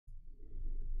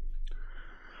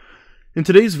In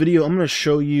today's video, I'm going to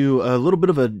show you a little bit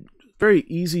of a very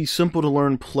easy, simple to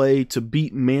learn play to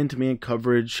beat man-to-man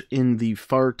coverage in the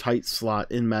far tight slot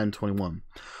in Madden 21.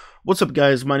 What's up,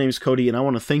 guys? My name is Cody, and I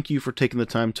want to thank you for taking the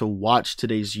time to watch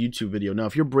today's YouTube video. Now,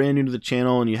 if you're brand new to the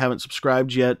channel and you haven't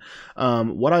subscribed yet,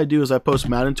 what I do is I post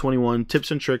Madden 21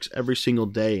 tips and tricks every single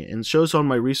day, and it shows on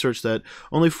my research that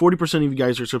only 40% of you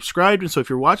guys are subscribed. And so if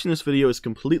you're watching this video, it's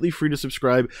completely free to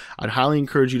subscribe. I'd highly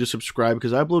encourage you to subscribe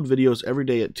because I upload videos every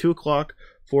day at 2 o'clock,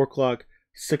 4 o'clock,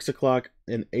 6 o'clock,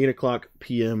 and 8 o'clock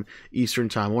p.m. Eastern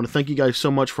Time. I want to thank you guys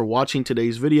so much for watching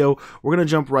today's video. We're going to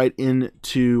jump right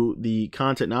into the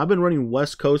content. Now, I've been running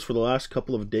West Coast for the last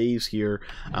couple of days here,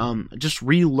 just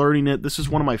relearning it. This is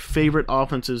one of my favorite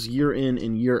offenses year in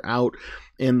and year out.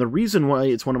 And the reason why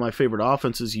it's one of my favorite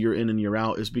offenses year in and year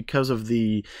out is because of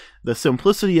the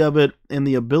simplicity of it and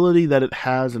the ability that it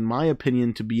has, in my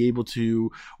opinion, to be able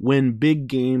to win big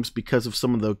games because of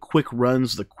some of the quick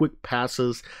runs, the quick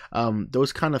passes.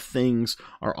 Those kind of things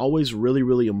are always really,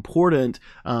 really important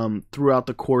throughout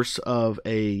the course of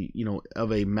a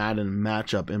Madden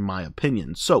matchup, in my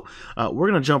opinion. So we're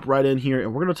going to jump right in here,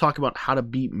 and we're going to talk about how to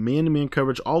beat man-to-man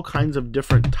coverage, all kinds of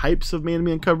different types of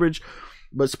man-to-man coverage.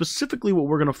 But specifically, what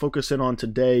we're going to focus in on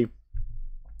today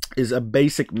is a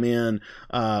basic man-to-man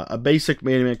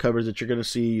coverage that you're going to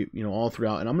see, all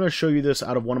throughout. And I'm going to show you this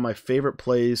out of one of my favorite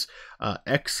plays,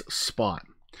 X spot.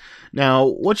 Now,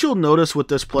 what you'll notice with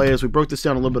this play, as we broke this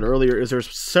down a little bit earlier, is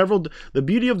there's several. The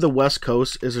beauty of the West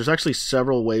Coast is there's actually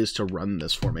several ways to run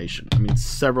this formation. I mean,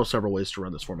 several ways to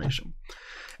run this formation.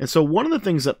 And so one of the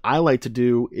things that I like to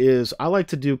do is I like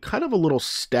to do kind of a little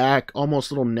stack,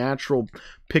 almost little natural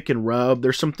pick and rub.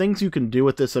 There's some things you can do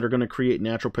with this that are going to create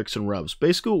natural picks and rubs.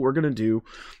 Basically, what we're going to do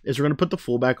is we're going to put the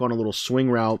fullback on a little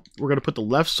swing route. We're going to put the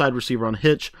left side receiver on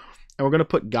hitch, and we're going to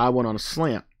put Godwin on a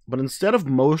slant. But instead of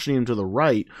motioning him to the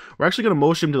right, we're actually going to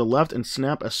motion him to the left and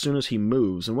snap as soon as he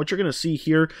moves. And what you're going to see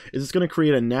here is it's going to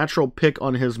create a natural pick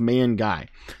on his man guy.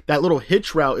 That little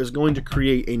hitch route is going to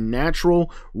create a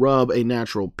natural rub, a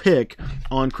natural pick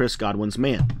on Chris Godwin's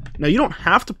man. Now, you don't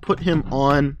have to put him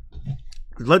on.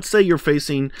 Let's say you're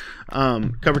facing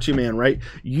cover 2 man, right?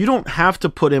 You don't have to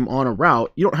put him on a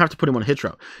route. You don't have to put him on a hitch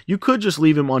route. You could just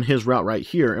leave him on his route right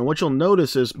here. And what you'll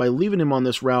notice is by leaving him on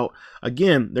this route,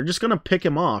 again, they're just going to pick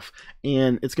him off,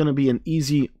 and it's going to be an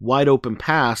easy, wide open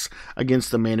pass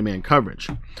against the man-to-man coverage.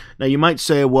 Now, you might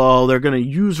say, well, they're going to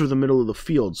user the middle of the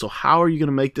field. So how are you going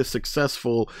to make this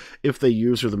successful if they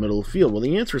user the middle of the field? Well,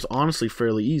 the answer is honestly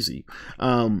fairly easy.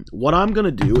 What I'm going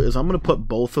to do is I'm going to put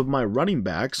both of my running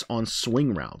backs on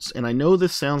swing routes. And I know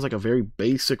this sounds like a very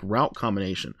basic route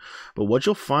combination, but what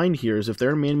you'll find here is if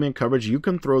they're in man-to-man coverage, you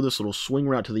can throw this little swing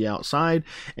route to the outside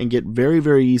and get very,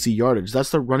 very easy yardage. That's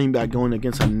the running back going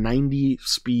against a 90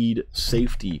 speed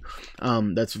safety.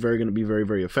 That's going to be very,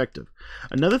 very effective.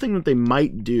 Another thing that they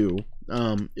might do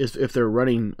is if they're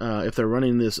running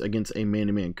this against a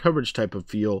man-to-man coverage type of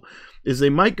feel, is they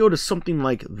might go to something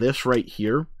like this right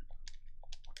here,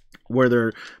 where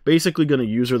they're basically going to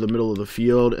user the middle of the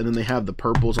field, and then they have the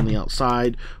purples on the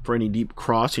outside for any deep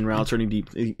crossing routes or any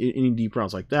deep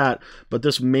routes like that. But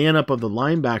this man up of the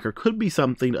linebacker could be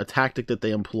a tactic that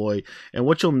they employ. And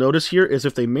what you'll notice here is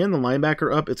if they man the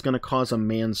linebacker up, it's going to cause a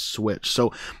man switch.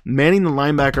 So manning the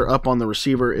linebacker up on the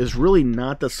receiver is really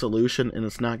not the solution, and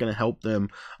it's not going to help them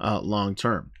long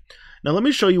term. Now, let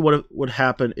me show you what would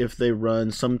happen if they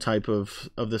run some type of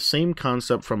the same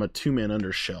concept from a 2-man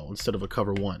under shell instead of a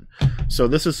cover 1. So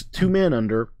this is 2-man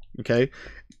under, okay?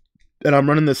 And I'm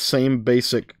running this same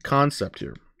basic concept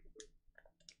here.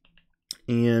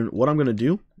 And what I'm going to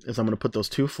do is I'm going to put those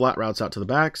 2 flat routes out to the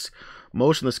backs,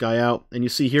 motion this guy out, and you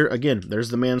see here, again, there's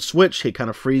the man switch. He kind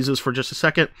of freezes for just a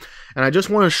second. And I just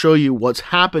want to show you what's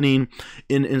happening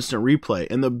in instant replay.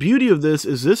 And the beauty of this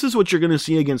is what you're going to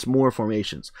see against more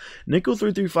formations. Nickel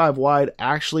 3-3-5 wide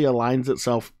actually aligns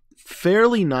itself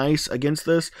fairly nice against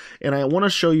this. And I want to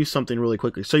show you something really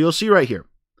quickly. So you'll see right here.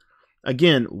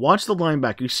 Again, watch the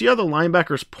linebacker. You see how the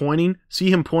linebacker's pointing?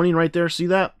 See him pointing right there? See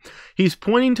that? He's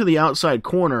pointing to the outside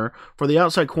corner for the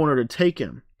outside corner to take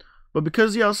him. But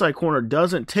because the outside corner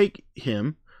doesn't take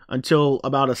him until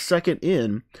about a second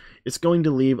in, it's going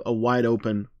to leave a wide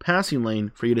open passing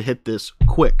lane for you to hit this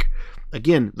quick.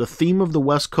 Again, the theme of the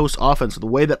West Coast offense, the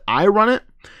way that I run it,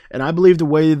 and I believe the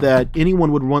way that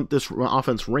anyone would want this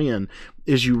offense ran,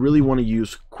 is you really want to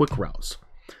use quick routes.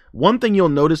 One thing you'll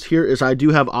notice here is I do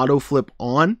have auto flip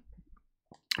on.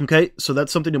 Okay, so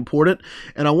that's something important.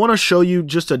 And I want to show you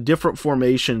just a different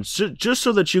formation, just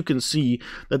so that you can see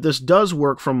that this does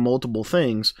work from multiple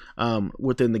things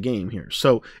within the game here.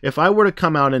 So if I were to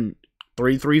come out and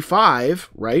 3-3-5,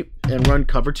 right, and run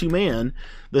cover 2 man,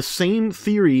 the same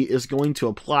theory is going to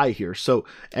apply here. So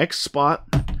X spot,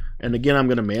 and again, I'm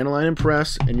going to man align and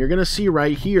press, and you're going to see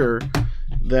right here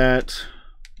that,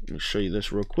 let me show you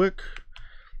this real quick.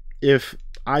 If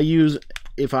I use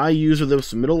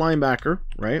this middle linebacker,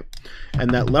 right,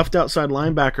 and that left outside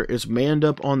linebacker is manned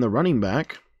up on the running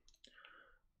back,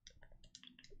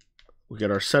 we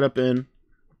get our setup in,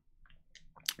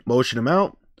 motion him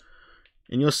out,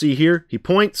 and you'll see here, he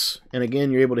points, and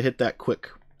again, you're able to hit that quick.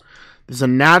 There's a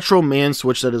natural man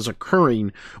switch that is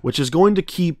occurring, which is going to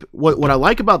keep, what I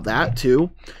like about that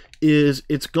too, is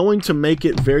it's going to make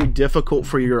it very difficult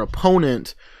for your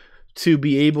opponent to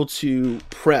be able to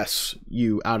press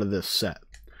you out of this set.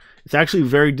 It's actually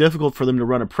very difficult for them to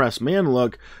run a press man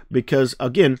look because,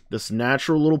 again, this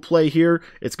natural little play here,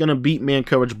 it's going to beat man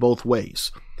coverage both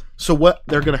ways. So what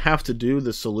they're going to have to do,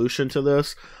 the solution to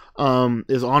this,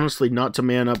 is honestly not to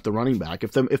man up the running back.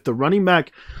 If the running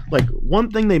back, like,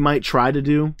 one thing they might try to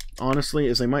do, honestly,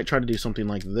 is they might try to do something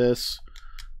like this.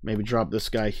 Maybe drop this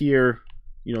guy here.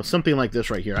 You know, something like this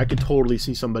right here. I could totally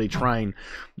see somebody trying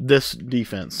this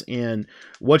defense. And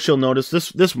what you'll notice,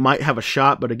 this might have a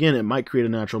shot, but again, it might create a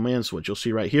natural man switch. You'll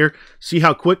see right here. See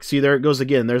how quick? See, there it goes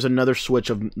again. There's another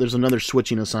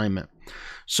switching assignment.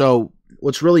 So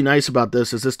what's really nice about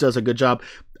this is this does a good job.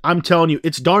 I'm telling you,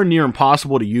 it's darn near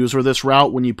impossible to use this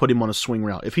route when you put him on a swing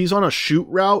route. If he's on a shoot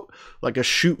route, like a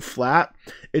shoot flat,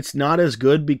 it's not as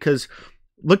good because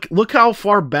look how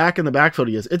far back in the backfield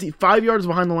he is. It's 5 yards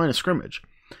behind the line of scrimmage.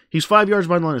 He's 5 yards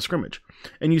behind the line of scrimmage.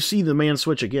 And you see the man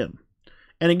switch again.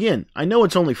 And again, I know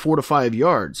it's only 4 to 5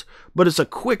 yards, but it's a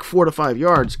quick 4 to 5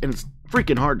 yards, and it's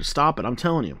freaking hard to stop it, I'm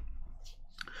telling you.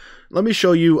 Let me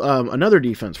show you another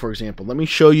defense, for example. Let me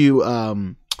show you,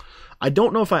 I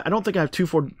don't think I have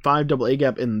 2-4-5 double A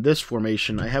gap in this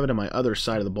formation. I have it on my other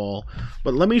side of the ball.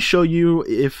 But let me show you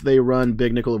if they run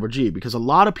big nickel over G, because a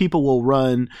lot of people will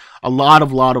run, a lot of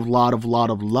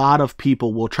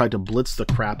people will try to blitz the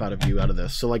crap out of you out of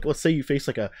this. So like, let's say you face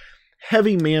like a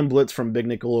heavy man blitz from big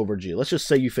nickel over G. Let's just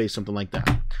say you face something like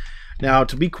that. Now,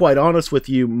 to be quite honest with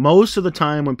you, most of the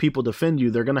time when people defend you,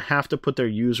 they're going to have to put their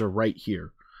user right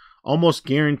here. Almost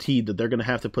guaranteed that they're going to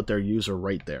have to put their user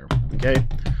right there, okay?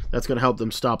 That's going to help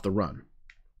them stop the run.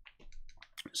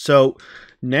 So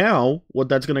now what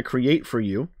that's going to create for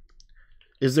you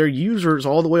is their users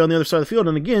all the way on the other side of the field,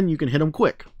 and again, you can hit them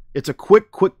quick. It's a quick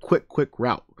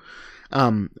route.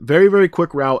 Very, very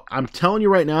quick route. I'm telling you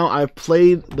right now, I've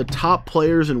played the top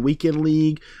players in Weekend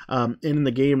League in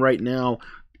the game right now.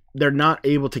 They're not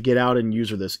able to get out and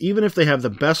user this, even if they have the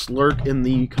best lurk in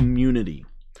the community.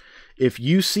 If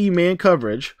you see man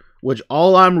coverage, which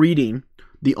all I'm reading,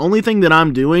 the only thing that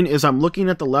I'm doing is I'm looking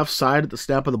at the left side at the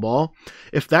snap of the ball.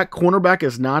 If that cornerback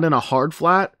is not in a hard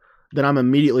flat, then I'm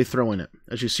immediately throwing it.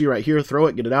 As you see right here, throw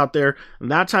it, get it out there. And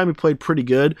that time he played pretty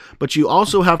good, but you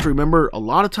also have to remember a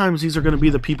lot of times these are going to be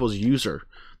the people's user.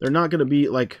 They're not going to be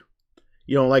like,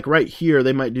 you know, like right here,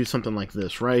 they might do something like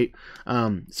this, right?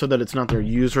 So that it's not their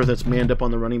user that's manned up on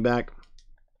the running back.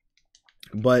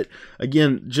 But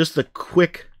again, just the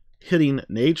quick hitting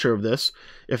nature of this,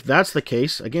 if that's the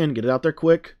case, again, get it out there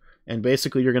quick, and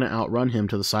basically you're going to outrun him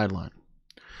to the sideline.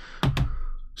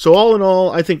 So all in all,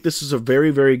 I think this is a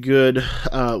very, very good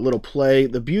little play.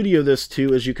 The beauty of this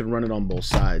too is you can run it on both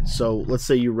sides. So let's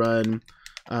say you run,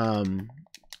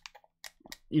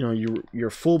 you know, your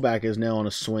fullback is now on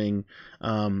a swing,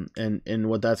 and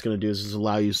what that's going to do is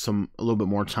allow you a little bit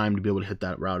more time to be able to hit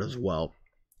that route as well.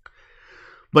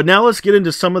 But now let's get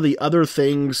into some of the other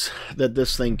things that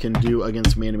this thing can do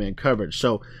against man-to-man coverage.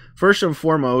 So first and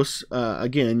foremost,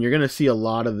 again, you're going to see a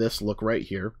lot of this look right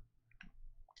here.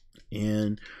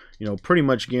 And, you know, pretty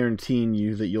much guaranteeing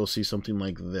you that you'll see something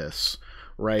like this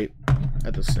right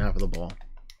at the snap of the ball.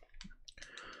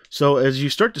 So as you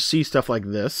start to see stuff like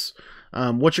this,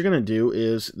 what you're going to do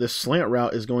is this slant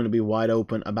route is going to be wide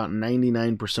open about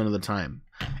 99% of the time.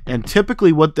 And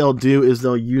typically what they'll do is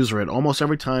they'll user it. Almost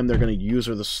every time they're going to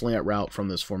user the slant route from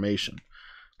this formation.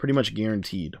 Pretty much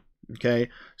guaranteed. Okay,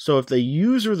 so if they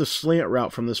user the slant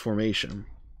route from this formation,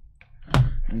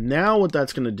 now what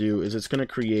that's going to do is it's going to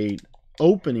create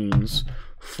openings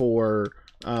for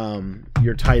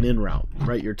your tight end route,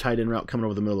 right? Your tight end route coming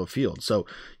over the middle of the field. So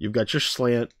you've got your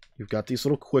slant, you've got these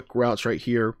little quick routes right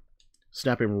here.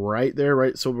 Snap him right there,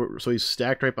 right? So he's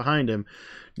stacked right behind him.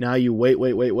 Now you wait,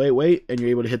 and you're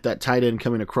able to hit that tight end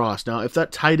coming across. Now, if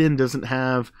that tight end doesn't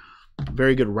have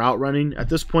very good route running, at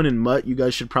this point in MUT, you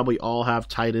guys should probably all have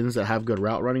tight ends that have good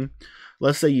route running.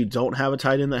 Let's say you don't have a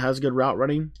tight end that has good route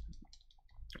running.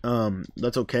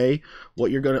 That's okay. All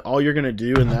you're gonna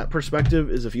do in that perspective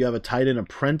is if you have a tight end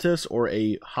apprentice or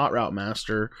a hot route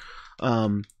master,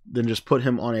 then just put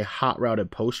him on a hot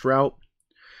routed post route.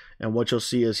 And what you'll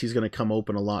see is he's going to come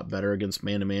open a lot better against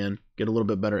man-to-man, get a little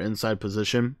bit better inside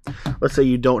position. Let's say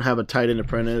you don't have a tight end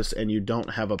apprentice and you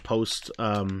don't have a post,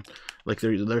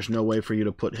 there's no way for you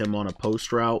to put him on a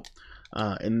post route.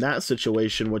 In that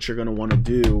situation, what you're going to want to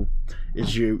do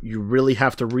is you really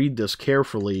have to read this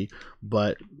carefully,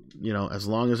 but as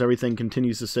long as everything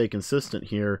continues to stay consistent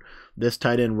here, this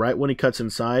tight end, right when he cuts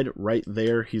inside, right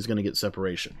there, he's going to get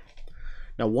separation.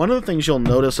 Now, one of the things you'll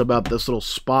notice about this little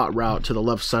spot route to the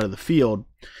left side of the field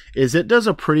is it does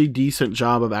a pretty decent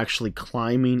job of actually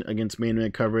climbing against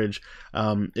man-to-man coverage.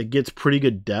 It gets pretty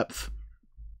good depth,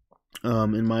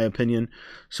 in my opinion.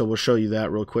 So we'll show you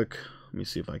that real quick. Let me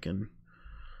see if I can.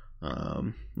 Let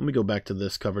me go back to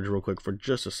this coverage real quick for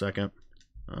just a second,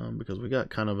 because we got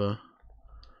kind of a.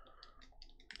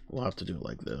 We'll have to do it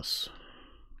like this.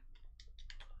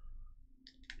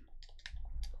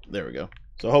 There we go.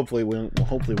 So hopefully we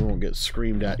won't get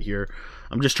screamed at here.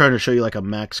 I'm just trying to show you like a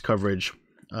max coverage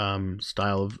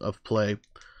style of play.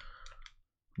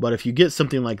 But if you get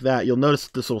something like that, you'll notice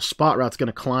this little spot route's going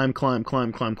to climb,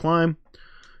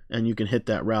 and you can hit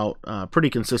that route pretty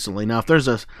consistently. Now, if there's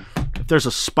a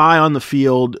spy on the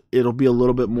field, it'll be a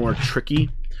little bit more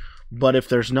tricky. But if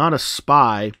there's not a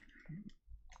spy,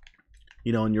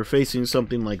 and you're facing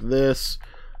something like this,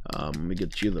 let me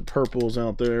get you the purples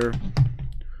out there.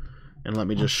 And let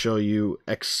me just show you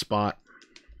X spot.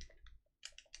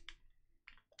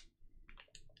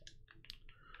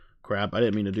 Crap, I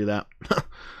didn't mean to do that.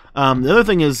 The other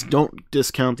thing is, don't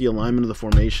discount the alignment of the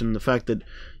formation. The fact that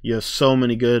you have so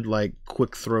many good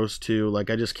quick throws too. I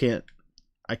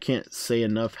can't say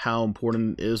enough how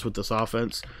important it is with this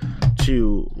offense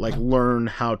to learn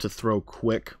how to throw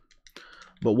quick.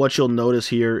 But what you'll notice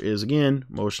here is, again,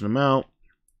 motion him out.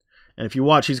 And if you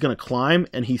watch, he's going to climb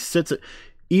and he sits it.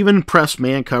 Even press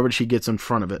man coverage, he gets in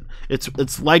front of it. It's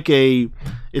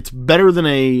better than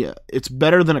a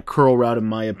curl route in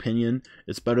my opinion.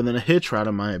 It's better than a hitch route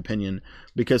in my opinion,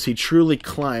 because he truly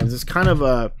climbs. It's kind of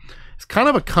a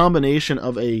combination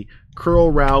of a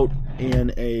curl route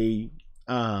and a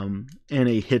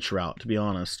hitch route, to be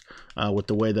honest, with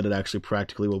the way that it actually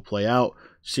practically will play out.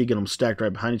 So you get them stacked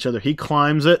right behind each other. He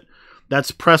climbs it.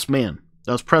 That's press man.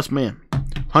 That was press man.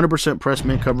 100% press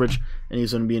man coverage, and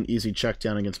he's going to be an easy check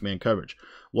down against man coverage.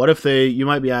 What if you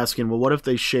might be asking, well, what if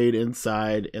they shade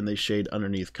inside and they shade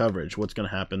underneath coverage? What's going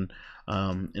to happen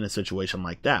in a situation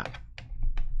like that?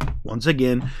 Once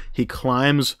again, he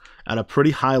climbs at a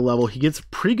pretty high level. He gets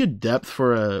pretty good depth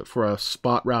for a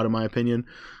spot route, in my opinion.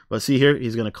 But see here,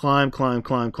 he's going to climb,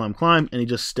 and he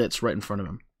just sits right in front of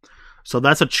him. So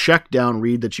that's a check down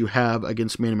read that you have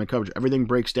against man-to-man coverage. Everything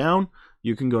breaks down.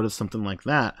 You can go to something like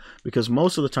that, because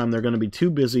most of the time they're going to be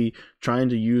too busy trying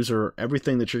to use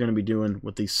everything that you're going to be doing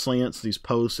with these slants, these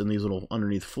posts, and these little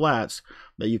underneath flats,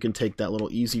 that you can take that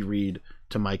little easy read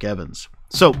to Mike Evans.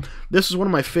 So this is one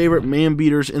of my favorite man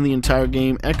beaters in the entire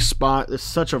game. X spot is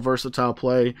such a versatile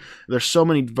play. There's so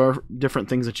many different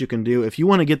things that you can do. If you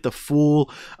want to get the full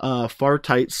far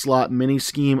tight slot mini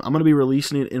scheme, I'm going to be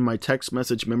releasing it in my text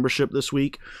message membership this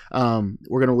week.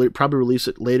 We're going to probably release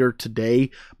it later today.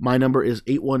 My number is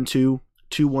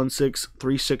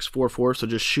 812-216-3644. So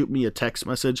just shoot me a text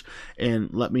message and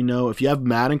let me know. If you have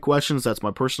Madden questions, that's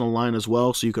my personal line as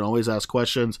well, so you can always ask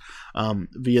questions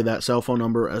via that cell phone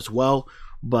number as well.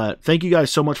 But thank you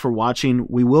guys so much for watching.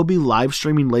 We will be live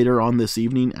streaming later on this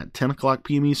evening at 10 o'clock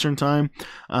p.m. Eastern Time.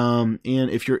 And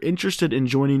if you're interested in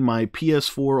joining my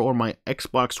PS4 or my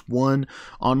Xbox One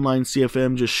online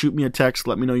CFM, just shoot me a text.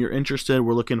 Let me know you're interested.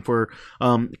 We're looking for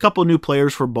a couple of new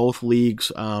players for both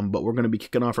leagues, but we're going to be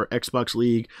kicking off our Xbox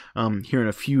League here in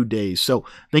a few days. So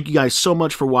thank you guys so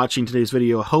much for watching today's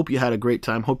video. I hope you had a great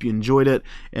time. Hope you enjoyed it.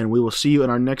 And we will see you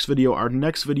in our next video. Our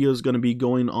next video is going to be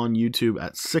going on YouTube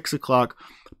at 6 o'clock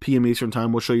p.m. Eastern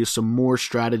Time. We'll show you some more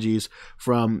strategies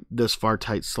from this far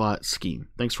tight slot scheme.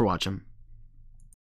 Thanks for watching.